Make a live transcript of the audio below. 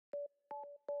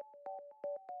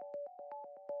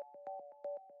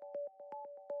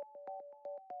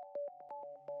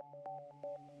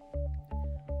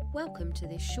Welcome to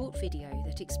this short video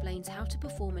that explains how to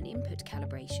perform an input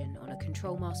calibration on a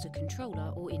ControlMaster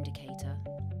controller or indicator.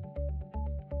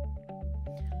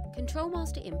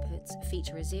 ControlMaster inputs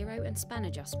feature a zero and span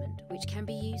adjustment which can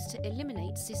be used to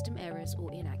eliminate system errors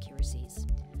or inaccuracies.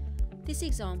 This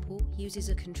example uses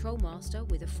a ControlMaster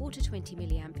with a 4 to 20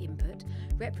 mA input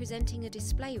representing a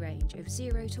display range of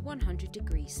 0 to 100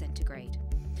 degrees centigrade.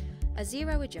 A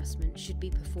zero adjustment should be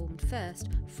performed first,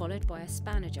 followed by a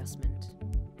span adjustment.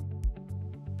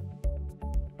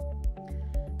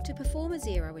 To perform a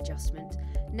zero adjustment,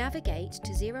 navigate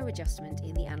to Zero Adjustment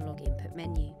in the Analog Input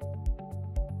menu.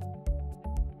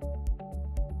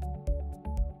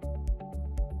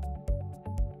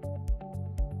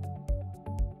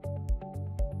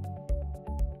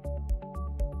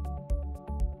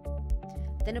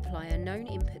 Then apply a known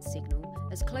input signal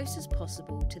as close as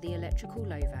possible to the electrical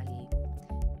low value,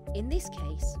 in this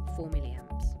case 4 mA.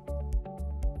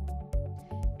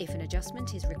 If an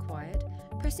adjustment is required,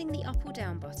 pressing the up or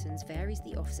down buttons varies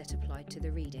the offset applied to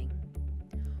the reading.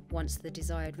 Once the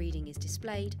desired reading is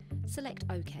displayed, select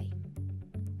OK.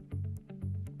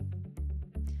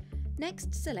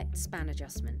 Next, select Span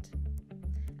Adjustment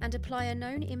and apply a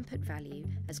known input value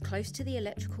as close to the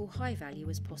electrical high value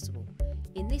as possible,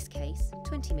 in this case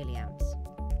 20 mA.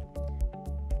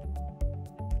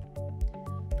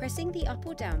 Pressing the up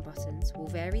or down buttons will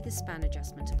vary the span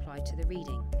adjustment applied to the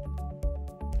reading.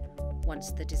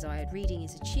 Once the desired reading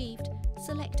is achieved,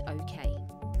 select OK.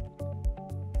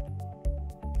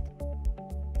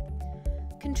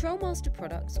 ControlMaster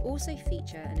products also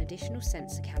feature an additional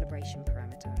sensor calibration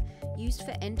parameter used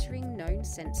for entering known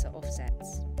sensor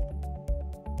offsets.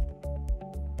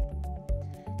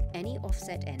 Any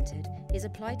offset entered is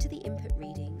applied to the input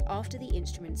reading after the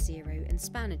instrument zero and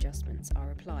span adjustments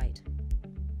are applied.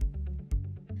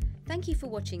 Thank you for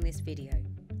watching this video.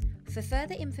 For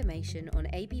further information on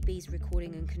ABB's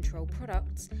recording and control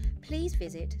products, please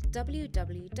visit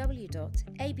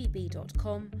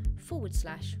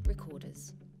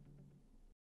www.abb.com/recorders.